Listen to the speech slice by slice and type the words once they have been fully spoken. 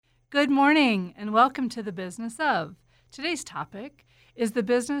Good morning and welcome to the Business of. Today's topic is the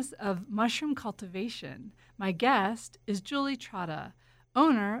business of mushroom cultivation. My guest is Julie Trotta,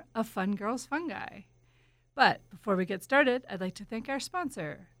 owner of Fun Girls Fungi. But before we get started, I'd like to thank our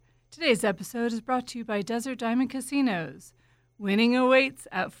sponsor. Today's episode is brought to you by Desert Diamond Casinos. Winning awaits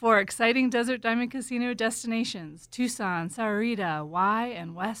at 4 exciting Desert Diamond Casino destinations: Tucson, Sahuarita, Y,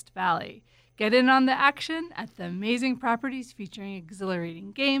 and West Valley. Get in on the action at the amazing properties featuring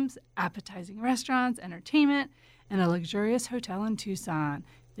exhilarating games, appetizing restaurants, entertainment, and a luxurious hotel in Tucson.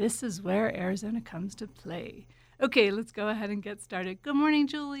 This is where Arizona comes to play. Okay, let's go ahead and get started. Good morning,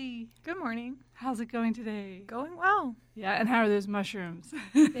 Julie. Good morning. How's it going today? Going well. Yeah, and how are those mushrooms?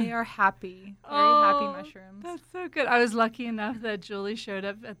 They are happy. Very happy mushrooms. That's so good. I was lucky enough that Julie showed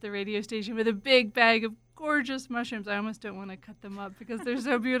up at the radio station with a big bag of gorgeous mushrooms. I almost don't want to cut them up because they're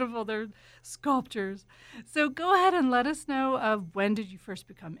so beautiful. They're sculptures. So go ahead and let us know of when did you first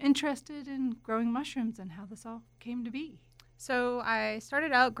become interested in growing mushrooms and how this all came to be. So I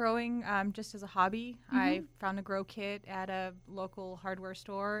started out growing just as a hobby. Mm-hmm. I found a grow kit at a local hardware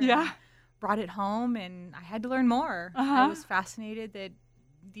store. Yeah. And brought it home, and I had to learn more. Uh-huh. I was fascinated that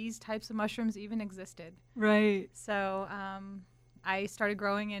these types of mushrooms even existed. Right. So I started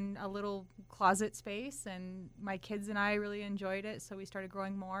growing in a little closet space, and my kids and I really enjoyed it, so we started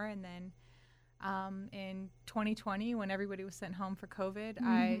growing more. And then in 2020, when everybody was sent home for COVID,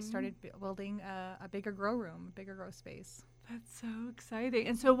 I started building a bigger grow room, a bigger grow space. That's so exciting.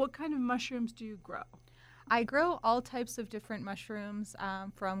 And so what kind of mushrooms do you grow? I grow all types of different mushrooms,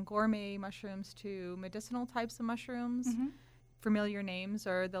 from gourmet mushrooms to medicinal types of mushrooms. Mm-hmm. Familiar names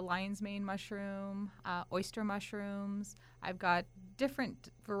are the lion's mane mushroom, oyster mushrooms. I've got different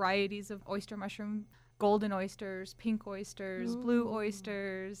varieties of oyster mushroom: golden oysters, pink oysters, blue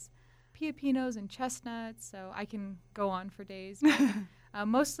oysters, piopinos, and chestnuts. So I can go on for days.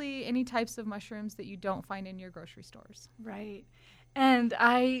 Mostly any types of mushrooms that you don't find in your grocery stores. Right. And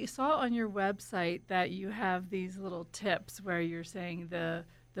I saw on your website that you have these little tips where you're saying the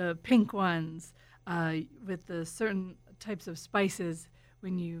pink ones with the certain types of spices,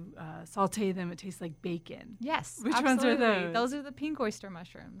 when you saute them, it tastes like bacon. Yes, Which absolutely. ones are those? Those are the pink oyster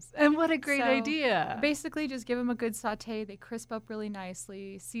mushrooms. And what a great So, idea. Basically, just give them a good saute. They crisp up really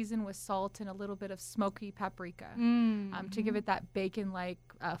nicely. Season with salt and a little bit of smoky paprika to give it that bacon-like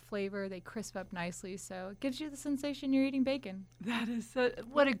flavor. They crisp up nicely, so it gives you the sensation you're eating bacon. That is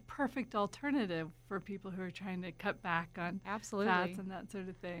what a perfect alternative for people who are trying to cut back on Absolutely. fats and that sort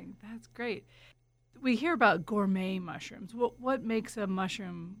of thing. That's great. We hear about gourmet mushrooms. What makes a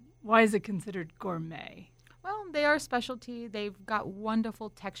mushroom, why is it considered gourmet? Well, they are a specialty. They've got wonderful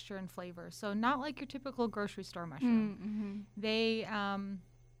texture and flavor. So not like your typical grocery store mushroom. They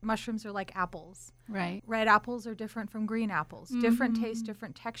mushrooms are like apples. Right. Red apples are different from green apples. Different taste,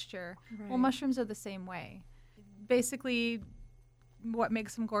 different texture. Right. Well, mushrooms are the same way. Basically, what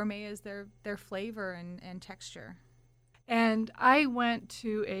makes them gourmet is their flavor and texture. And I went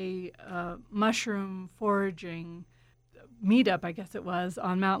to a mushroom foraging meetup, I guess it was,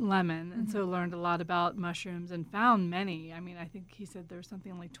 on Mount Lemon, and so learned a lot about mushrooms and found many. I mean, I think he said there's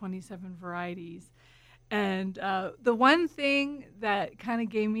something like 27 varieties. And the one thing that kind of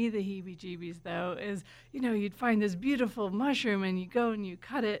gave me the heebie-jeebies, though, is, you'd find this beautiful mushroom and you go and you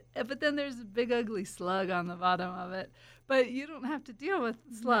cut it, but then there's a big ugly slug on the bottom of it. But you don't have to deal with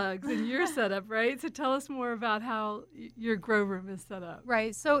slugs in your setup, right? So tell us more about how your grow room is set up.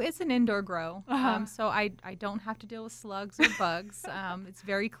 Right. So it's an indoor grow. Uh-huh. So I don't have to deal with slugs or bugs. It's a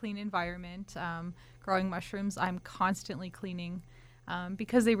very clean environment. Growing mushrooms, I'm constantly cleaning.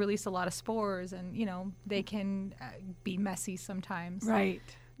 Because they release a lot of spores, and they can be messy sometimes. Right.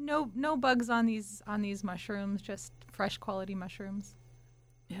 No bugs on these mushrooms, just fresh quality mushrooms.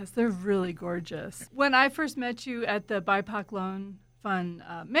 Yes, they're really gorgeous. When I first met you at the BIPOC Loan Fund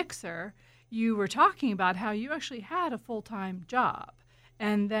mixer, you were talking about how you actually had a full-time job,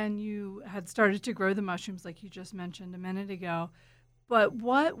 and then you had started to grow the mushrooms like you just mentioned a minute ago. But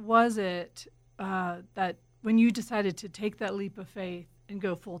what was it that when you decided to take that leap of faith and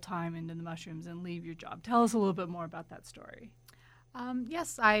go full-time into the mushrooms and leave your job? Tell us a little bit more about that story.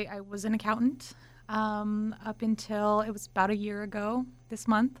 Yes, I was an accountant up until it was about a year ago this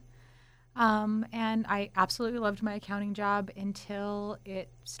month. And I absolutely loved my accounting job until it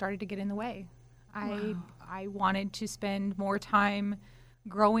started to get in the way. I wanted to spend more time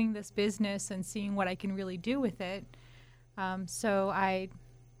growing this business and seeing what I can really do with it. So I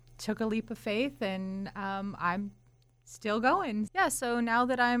took a leap of faith, and I'm still going. Yeah, so now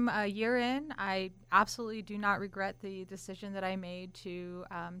that I'm a year in, I absolutely do not regret the decision that I made to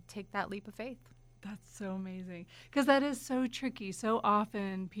take that leap of faith. That's so amazing. Because that is so tricky. So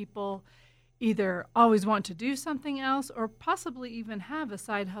often people either always want to do something else or possibly even have a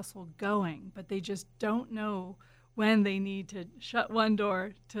side hustle going, but they just don't know when they need to shut one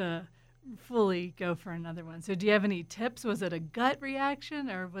door to fully go for another one. So do you have any tips? Was it a gut reaction,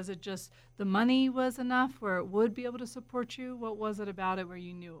 or was it just the money was enough where it would be able to support you? What was it about it where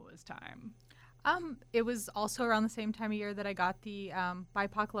you knew it was time? It was also around the same time of year that I got the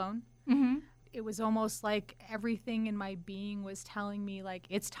BIPOC loan. Mm-hmm. It was almost like everything in my being was telling me, like,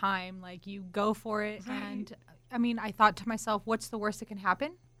 it's time, like, you go for it. Right. And I mean, I thought to myself, what's the worst that can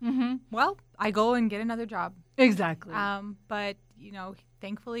happen? Mm-hmm. Well, I go and get another job. Exactly. But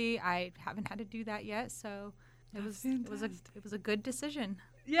thankfully, I haven't had to do that yet, so it was a good decision.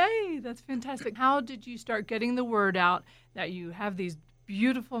 Yay, that's fantastic. How did you start getting the word out that you have these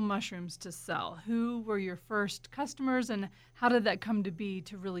beautiful mushrooms to sell? Who were your first customers, and how did that come to be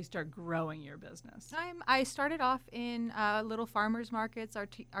to really start growing your business? I started off in little farmers markets,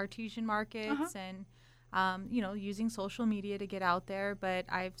 artesian markets, and using social media to get out there. But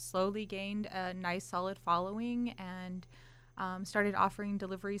I've slowly gained a nice, solid following, and started offering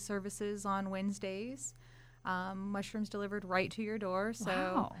delivery services on Wednesdays. Mushrooms delivered right to your door. So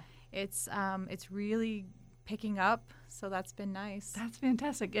Wow. it's really picking up. So that's been nice. That's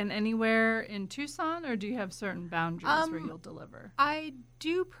fantastic. And anywhere in Tucson, or do you have certain boundaries where you'll deliver? I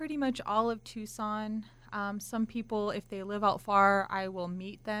do pretty much all of Tucson. Some people, if they live out far, I will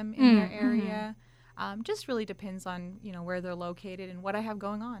meet them in their area. Just really depends on where they're located and what I have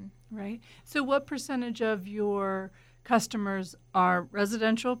going on. Right. So what percentage of your customers are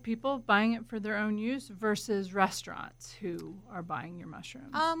residential people buying it for their own use versus restaurants who are buying your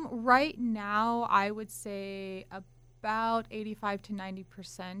mushrooms? Right now, I would say about 85 to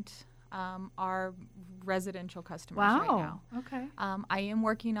 90% are residential customers right now. Okay. I am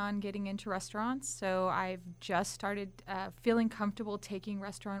working on getting into restaurants, so I've just started feeling comfortable taking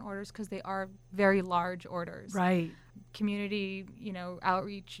restaurant orders because they are very large orders. Right. Community,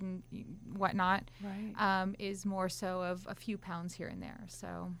 outreach and whatnot, Right. is more so of a few pounds here and there.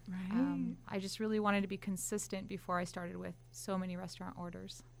 So Right. I just really wanted to be consistent before I started with so many restaurant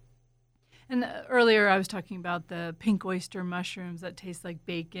orders. And earlier I was talking about the pink oyster mushrooms that taste like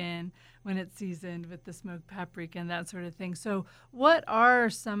bacon when it's seasoned with the smoked paprika and that sort of thing. So what are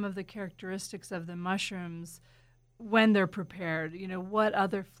some of the characteristics of the mushrooms when they're prepared? What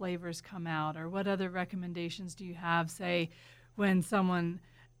other flavors come out, or what other recommendations do you have, say, when someone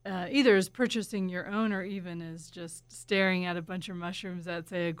either is purchasing your own or even is just staring at a bunch of mushrooms at,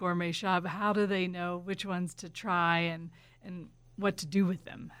 say, a gourmet shop? How do they know which ones to try and what to do with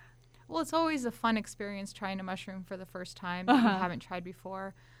them? Well, it's always a fun experience trying a mushroom for the first time that you haven't tried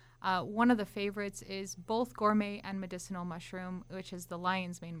before. One of the favorites is both gourmet and medicinal mushroom, which is the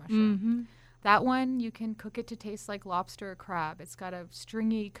lion's mane mushroom. Mm-hmm. That one, you can cook it to taste like lobster or crab. It's got a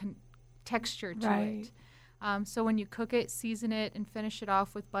stringy texture to Right. it. So when you cook it, season it, and finish it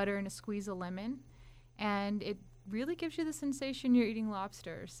off with butter and a squeeze of lemon, and it really gives you the sensation you're eating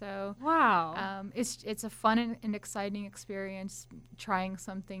lobster. So Wow. it's a fun and exciting experience trying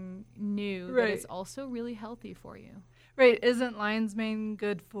something new Right. that is also really healthy for you. Right. Isn't lion's mane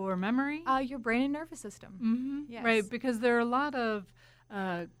good for memory? Your brain and nervous system. Mm-hmm. Yes. Right, because there are a lot of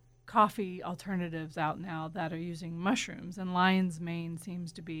coffee alternatives out now that are using mushrooms, and lion's mane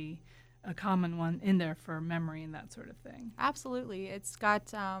seems to be a common one in there for memory and that sort of thing. Absolutely. It's got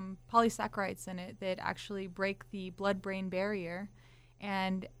polysaccharides in it that actually break the blood-brain barrier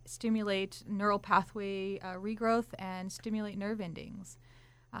and stimulate neural pathway regrowth and stimulate nerve endings.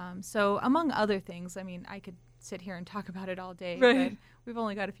 So among other things, I mean, I could sit here and talk about it all day, Right. but we've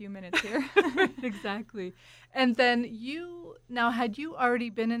only got a few minutes here. Exactly. And then had you already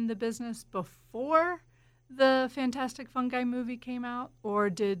been in the business before the Fantastic Fungi movie came out, or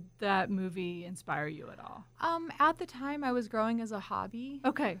did that movie inspire you at all? At the time, I was growing as a hobby,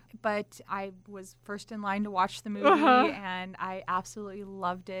 Okay. but I was first in line to watch the movie, and I absolutely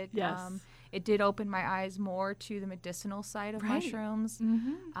loved it. Yes. It did open my eyes more to the medicinal side of Right. mushrooms.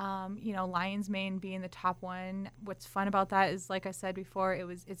 Mm-hmm. Lion's mane being the top one. What's fun about that is, like I said before,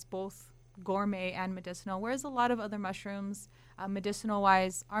 it's both gourmet and medicinal, whereas a lot of other mushrooms,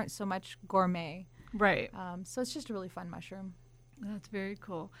 medicinal-wise, aren't so much gourmet. Right. So it's just a really fun mushroom. That's very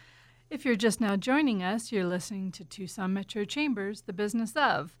cool. If you're just now joining us, you're listening to Tucson Metro Chambers, The Business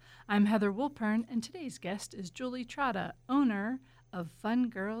Of. I'm Heather Woolpern, and today's guest is Julie Trotta, owner of Fun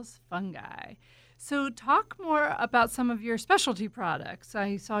Girls Fungi. So talk more about some of your specialty products.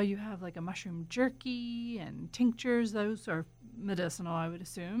 I saw you have like a mushroom jerky and tinctures. Those are medicinal, I would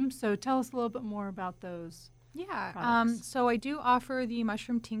assume. So tell us a little bit more about those. Yeah. products? So I do offer the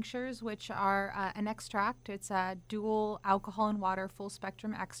mushroom tinctures, which are an extract. It's a dual alcohol and water full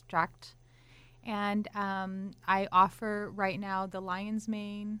spectrum extract. And I offer right now the lion's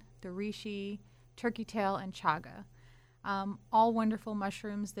mane, the reishi, turkey tail, and chaga. All wonderful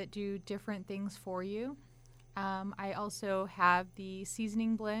mushrooms that do different things for you. I also have the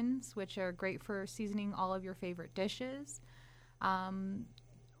seasoning blends, which are great for seasoning all of your favorite dishes. Um,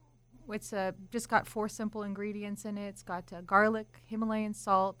 it's just got 4 simple ingredients in it. It's got garlic, Himalayan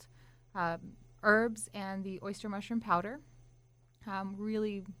salt, herbs, and the oyster mushroom powder.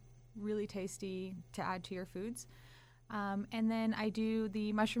 Really, really tasty to add to your foods. And then I do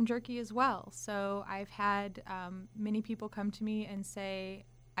the mushroom jerky as well. So I've had many people come to me and say,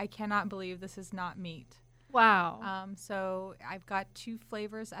 I cannot believe this is not meat. Wow. So I've got 2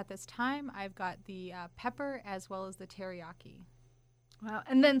 flavors at this time. I've got the pepper as well as the teriyaki. Wow.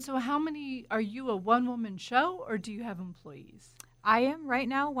 And then, so how many, are you a one-woman show or do you have employees? I am right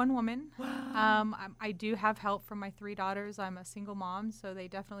now one woman. Wow. I do have help from my 3 daughters. I'm a single mom, so they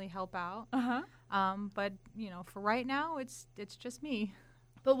definitely help out. Uh-huh. But for right now, it's just me.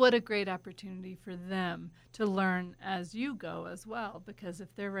 But what a great opportunity for them to learn as you go as well, because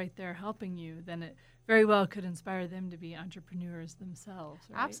if they're right there helping you, then it very well could inspire them to be entrepreneurs themselves,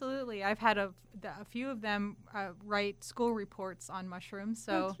 right? Absolutely. I've had a few of them write school reports on mushrooms,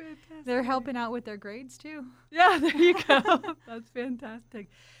 so That's fantastic. they're helping out with their grades too. Yeah, there you go. That's fantastic.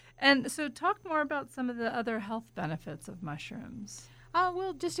 And so talk more about some of the other health benefits of mushrooms.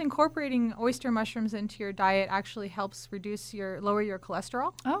 Well, just incorporating oyster mushrooms into your diet actually helps lower your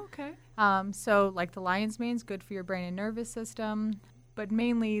cholesterol. Oh, okay. So, like the lion's mane is good for your brain and nervous system, but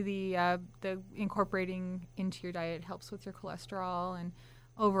mainly the incorporating into your diet helps with your cholesterol and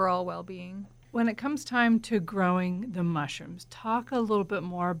overall well-being. When it comes time to growing the mushrooms, talk a little bit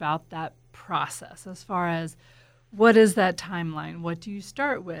more about that process as far as what is that timeline? What do you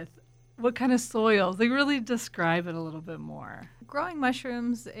start with? What kind of soils? Like, really describe it a little bit more. Growing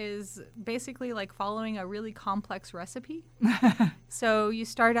mushrooms is basically like following a really complex recipe. So you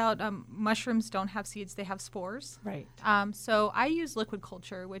start out, mushrooms don't have seeds, they have spores. Right. So I use liquid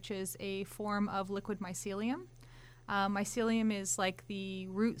culture, which is a form of liquid mycelium. Mycelium is like the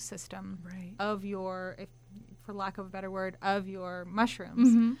root system Right. of for lack of a better word, of your mushrooms.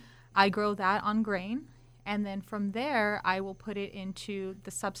 Mm-hmm. I grow that on grain. And then from there, I will put it into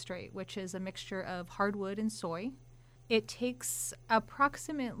the substrate, which is a mixture of hardwood and soy. It takes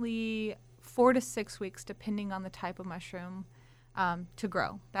approximately 4 to 6 weeks, depending on the type of mushroom, to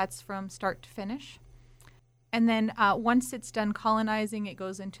grow. That's from start to finish. And then once it's done colonizing, it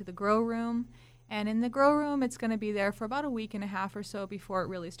goes into the grow room. And in the grow room, it's going to be there for about a week and a half or so before it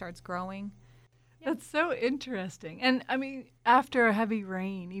really starts growing. That's so interesting. And I mean, after a heavy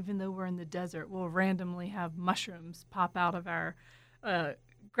rain, even though we're in the desert, we'll randomly have mushrooms pop out of our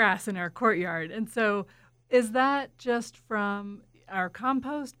grass in our courtyard. And so is that just from our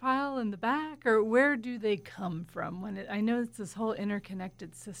compost pile in the back, or where do they come from? I know it's this whole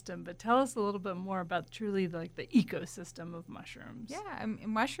interconnected system, but tell us a little bit more about truly like the ecosystem of mushrooms. Yeah,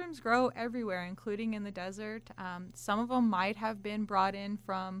 mushrooms grow everywhere, including in the desert. Some of them might have been brought in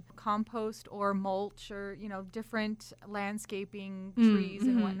from compost or mulch or different landscaping trees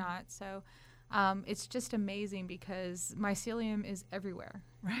and whatnot. So it's just amazing because mycelium is everywhere.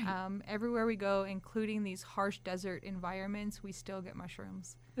 Right. Everywhere we go, including these harsh desert environments, we still get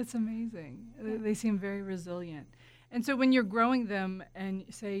mushrooms. It's amazing. Yeah. They seem very resilient. And so when you're growing them and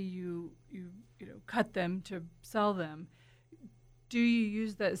say you cut them to sell them, do you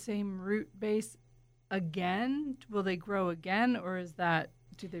use that same root base again? Will they grow again, or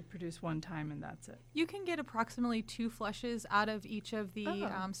do they produce one time and that's it? You can get approximately 2 flushes out of each of the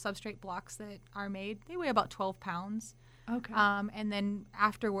substrate blocks that are made. They weigh about 12 pounds. Okay. And then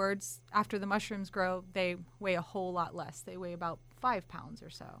afterwards, after the mushrooms grow, they weigh a whole lot less. They weigh about 5 pounds or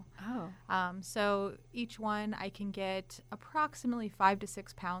so. Oh. So each one, I can get approximately 5 to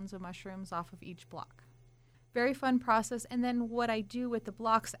 6 pounds of mushrooms off of each block. Very fun process. And then what I do with the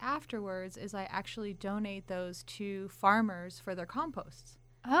blocks afterwards is I actually donate those to farmers for their composts.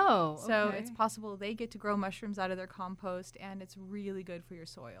 Oh, okay. So it's possible they get to grow mushrooms out of their compost, and it's really good for your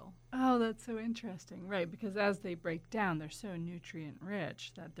soil. Oh, that's so interesting. Right, because as they break down, they're so nutrient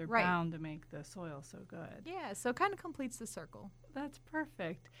rich that they're bound to make the soil so good. Yeah, so it kind of completes the circle. That's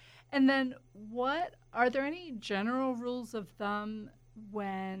perfect. And then are there any general rules of thumb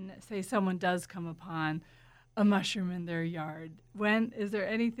when, say, someone does come upon a mushroom in their yard? Is there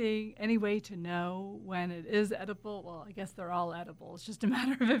any way to know when it is edible? Well, I guess they're all edible. It's just a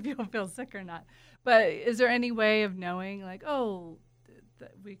matter of if you'll feel sick or not. But is there any way of knowing, like, oh,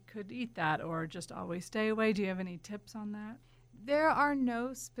 that we could eat that or just always stay away? Do you have any tips on that? There are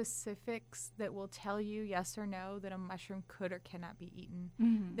no specifics that will tell you yes or no that a mushroom could or cannot be eaten.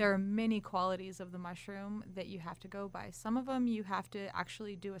 Mm-hmm. There are many qualities of the mushroom that you have to go by. Some of them you have to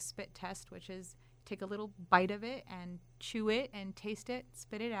actually do a spit test, which is take a little bite of it and chew it and taste it,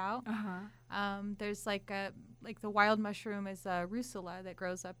 spit it out. There's like the wild mushroom is a rusula that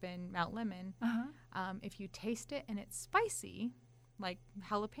grows up in Mount Lemmon. If you taste it and it's spicy, like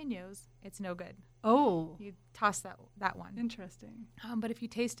jalapenos, it's no good. Oh, You toss that one. interesting. But if you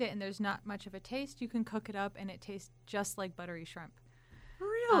taste it and there's not much of a taste, you can cook it up and it tastes just like buttery shrimp.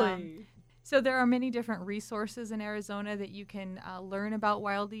 Really? So there are many different resources in Arizona that you can learn about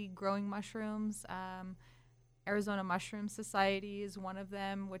wildly growing mushrooms. Arizona Mushroom Society is one of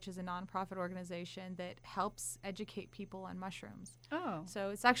them, which is a nonprofit organization that helps educate people on mushrooms. Oh. So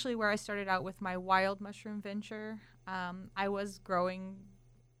it's actually where I started out with my wild mushroom venture. I was growing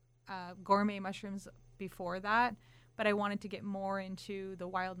gourmet mushrooms before that, but I wanted to get more into the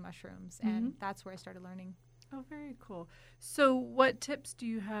wild mushrooms, and that's where I started learning. Oh, very cool. So what tips do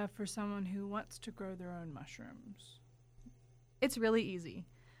you have for someone who wants to grow their own mushrooms? It's really easy.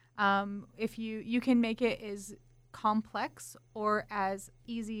 If you can make it as complex or as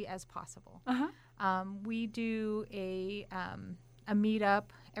easy as possible. We do a meetup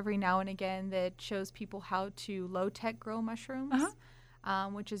every now and again that shows people how to low-tech grow mushrooms,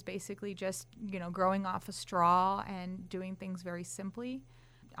 which is basically just growing off a straw and doing things very simply.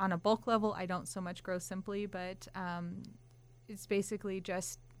 On a bulk level, I don't so much grow simply, but it's basically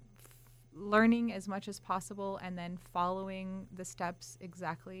just learning as much as possible and then following the steps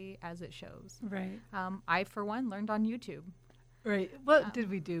exactly as it shows. Right. I, for one, learned on YouTube. Right. What did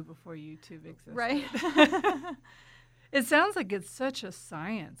we do before YouTube existed? Right. It sounds like it's such a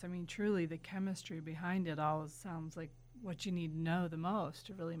science. I mean, truly, the chemistry behind it all sounds like what you need to know the most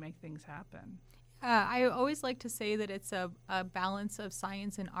to really make things happen. I always like to say that it's a balance of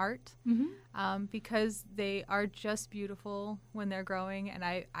science and art because they are just beautiful when they're growing. And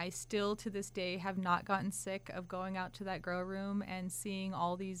I still, to this day, have not gotten sick of going out to that grow room and seeing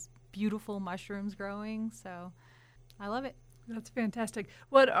all these beautiful mushrooms growing. So I love it. That's fantastic.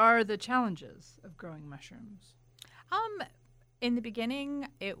 What are the challenges of growing mushrooms? In the beginning,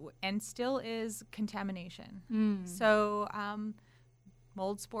 and still is contamination. So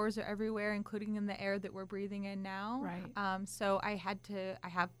mold spores are everywhere, including in the air that we're breathing in now. Right. So I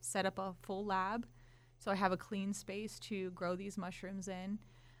have set up a full lab. So I have a clean space to grow these mushrooms in.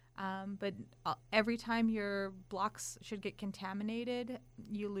 But every time your blocks should get contaminated,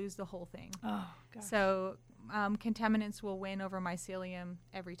 you lose the whole thing. Oh, gosh. So contaminants will win over mycelium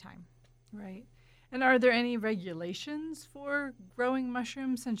every time. Right. And are there any regulations for growing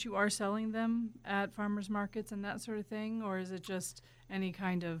mushrooms since you are selling them at farmers markets and that sort of thing? Or is it just any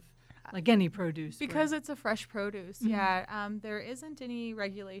kind of, like any produce? Because it's a fresh produce, there isn't any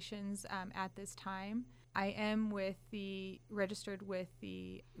regulations at this time. I am registered with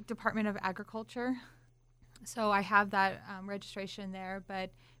the Department of Agriculture. So I have that registration there,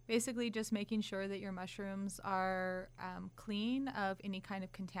 but basically just making sure that your mushrooms are clean of any kind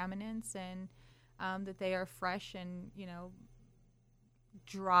of contaminants and that they are fresh and,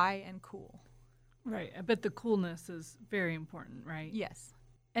 dry and cool. Right. I bet the coolness is very important, right? Yes.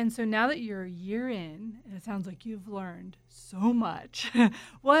 And so now that you're a year in, and it sounds like you've learned so much,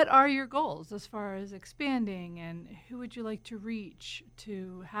 what are your goals as far as expanding and who would you like to reach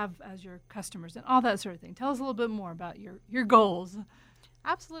to have as your customers and all that sort of thing? Tell us a little bit more about your goals.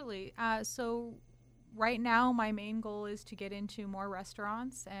 Absolutely. So right now, my main goal is to get into more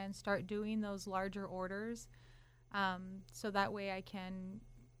restaurants and start doing those larger orders. So that way I can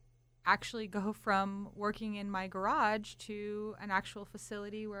actually go from working in my garage to an actual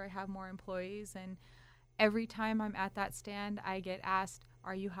facility where I have more employees. And every time I'm at that stand, I get asked,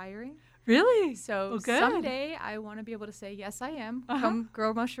 "Are you hiring?" Really? So good. Someday I want to be able to say, "Yes, I am. Come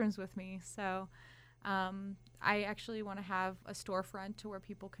grow mushrooms with me." So I actually want to have a storefront to where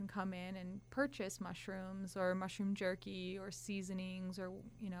people can come in and purchase mushrooms or mushroom jerky or seasonings or,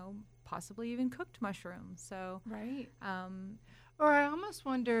 possibly even cooked mushrooms. So right. Or I almost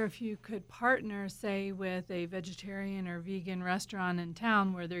wonder if you could partner, say, with a vegetarian or vegan restaurant in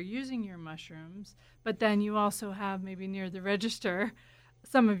town where they're using your mushrooms, but then you also have maybe near the register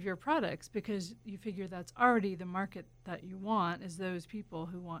some of your products because you figure that's already the market that you want is those people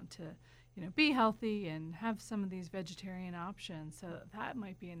who want to, be healthy and have some of these vegetarian options. So that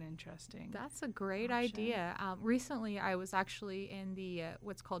might be an interesting That's a great option. idea. Recently, I was actually in the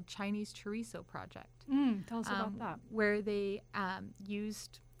what's called Chinese Chorizo Project. Tell us about that. Where they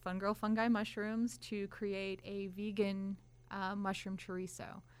used Fun Girl Fungi mushrooms to create a vegan mushroom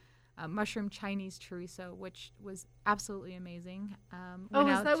chorizo, mushroom Chinese chorizo, which was absolutely amazing.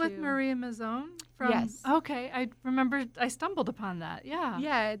 Is that with Maria Mazzone? Yes. Okay, I remember I stumbled upon that. Yeah.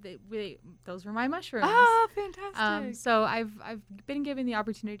 Yeah, those were my mushrooms. Oh, fantastic. So I've been given the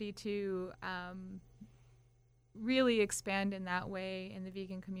opportunity to really expand in that way in the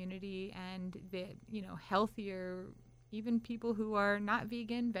vegan community, and healthier, even people who are not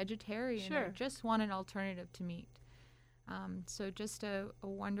vegan, vegetarian, or just want an alternative to meat. So just a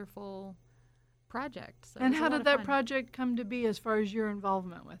wonderful project. So and how did that project come to be as far as your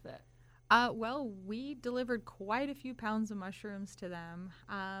involvement with it? Well, we delivered quite a few pounds of mushrooms to them.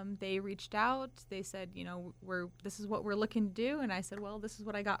 They reached out. They said, this is what we're looking to do. And I said, well, this is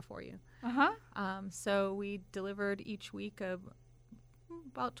what I got for you. So we delivered each week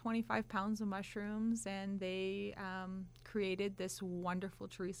about 25 pounds of mushrooms, and they created this wonderful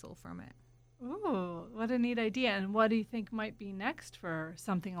chorizo from it. Ooh, what a neat idea. And what do you think might be next for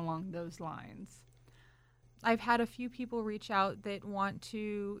something along those lines? I've had a few people reach out that want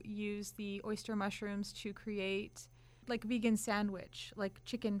to use the oyster mushrooms to create like vegan sandwich, like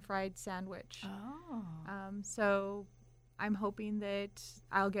chicken fried sandwich. Oh. So I'm hoping that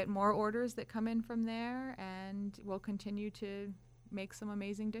I'll get more orders that come in from there, and we'll continue to make some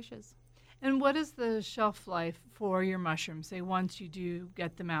amazing dishes. And what is the shelf life for your mushrooms, say, once you do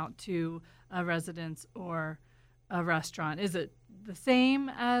get them out to a residence or a restaurant? Is it the same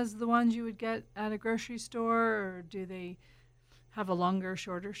as the ones you would get at a grocery store, or do they have a longer,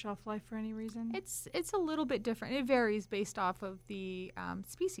 shorter shelf life for any reason? It's a little bit different. It varies based off of the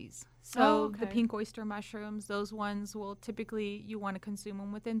species. So the pink oyster mushrooms, those ones will typically, you want to consume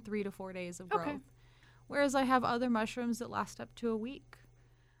them within 3 to 4 days of growth. Whereas I have other mushrooms that last up to a week.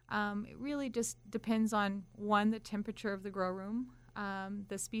 It really just depends on, one, the temperature of the grow room,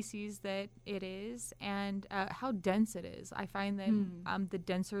 the species that it is, and how dense it is. I find that the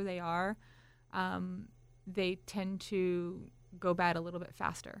denser they are, they tend to go bad a little bit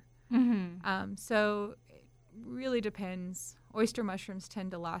faster. So it really depends. Oyster mushrooms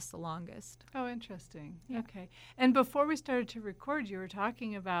tend to last the longest. Oh, interesting. Yeah. Okay. And before we started to record, you were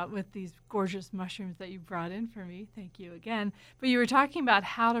talking about, with these gorgeous mushrooms that you brought in for me, thank you again, but you were talking about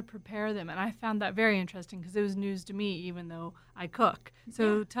how to prepare them, and I found that very interesting because it was news to me, even though I cook.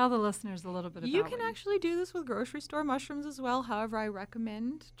 So tell the listeners a little bit about it. You can actually do this with grocery store mushrooms as well. However, I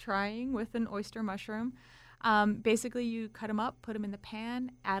recommend trying with an oyster mushroom. Basically, you cut them up, put them in the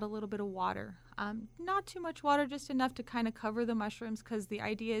pan, add a little bit of water. Not too much water, just enough to kind of cover the mushrooms, because the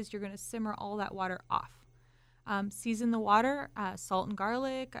idea is you're going to simmer all that water off. Season the water, salt and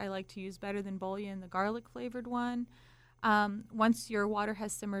garlic. I like to use Better Than Bouillon, the garlic flavored one. Once your water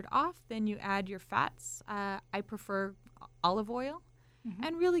has simmered off, then you add your fats. I prefer olive oil.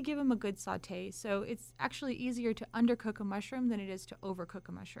 And really give them a good saute. So it's actually easier to undercook a mushroom than it is to overcook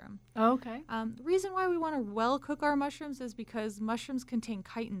a mushroom. Okay. The reason why we want to well cook our mushrooms is because mushrooms contain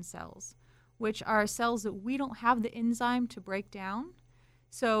chitin cells, which are cells that we don't have the enzyme to break down.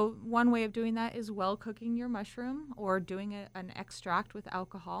 So one way of doing that is well cooking your mushroom, or doing an extract with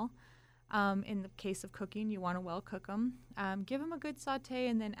alcohol. In the case of cooking, you want to well cook them. Give them a good saute,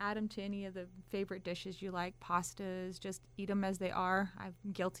 and then add them to any of the favorite dishes you like. Pastas, just eat them as they are. I'm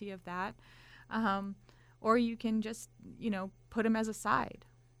guilty of that. Or you can just, put them as a side.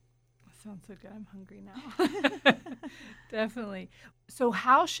 Sounds so good. I'm hungry now. Definitely. So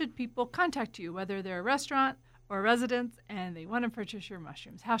how should people contact you, whether they're a restaurant or a residence and they want to purchase your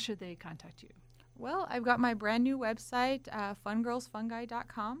mushrooms? How should they contact you? Well, I've got my brand new website,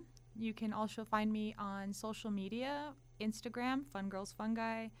 fungirlsfungi.com. You can also find me on social media, Instagram, Fun Girls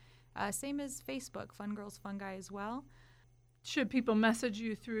Fungi, same as Facebook, Fun Girls Fungi as well. Should people message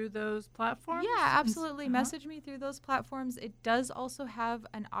you through those platforms? Yeah, absolutely. Message me through those platforms. It does also have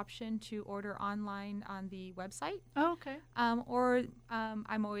an option to order online on the website. Oh, okay. Or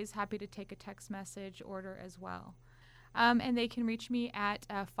I'm always happy to take a text message order as well. And they can reach me at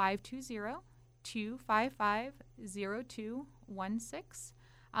 520-255-0216.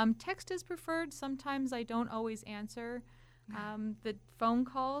 Text is preferred. Sometimes I don't always answer the phone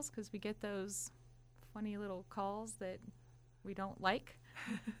calls, because we get those funny little calls that we don't like.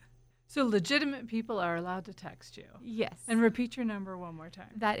 So legitimate people are allowed to text you? Yes. And repeat your number one more time.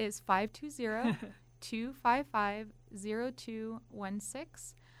 That is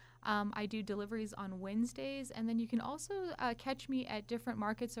 520-255-0216. I do deliveries on Wednesdays, and then you can also catch me at different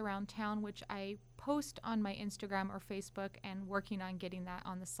markets around town, which I post on my Instagram or Facebook, and working on getting that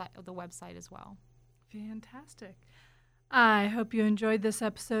on the site of the website as well. Fantastic. I hope you enjoyed this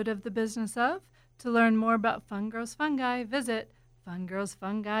episode of The Business Of. To learn more about Fun Girls Fungi, visit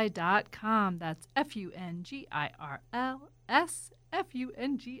fungirlsfungi.com. That's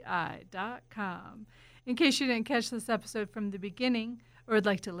FUNGIRLSFUNGI.com. In case you didn't catch this episode from the beginning or would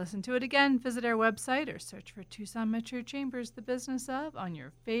like to listen to it again, visit our website or search for Tucson Metro Chambers, The Business Of, on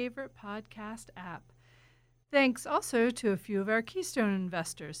your favorite podcast app. Thanks also to a few of our Keystone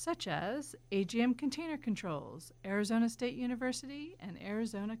investors, such as AGM Container Controls, Arizona State University, and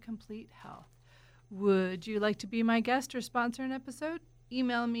Arizona Complete Health. Would you like to be my guest or sponsor an episode?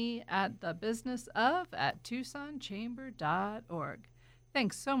 Email me at thebusinessof@tucsonchamber.org.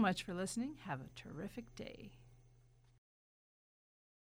 Thanks so much for listening. Have a terrific day.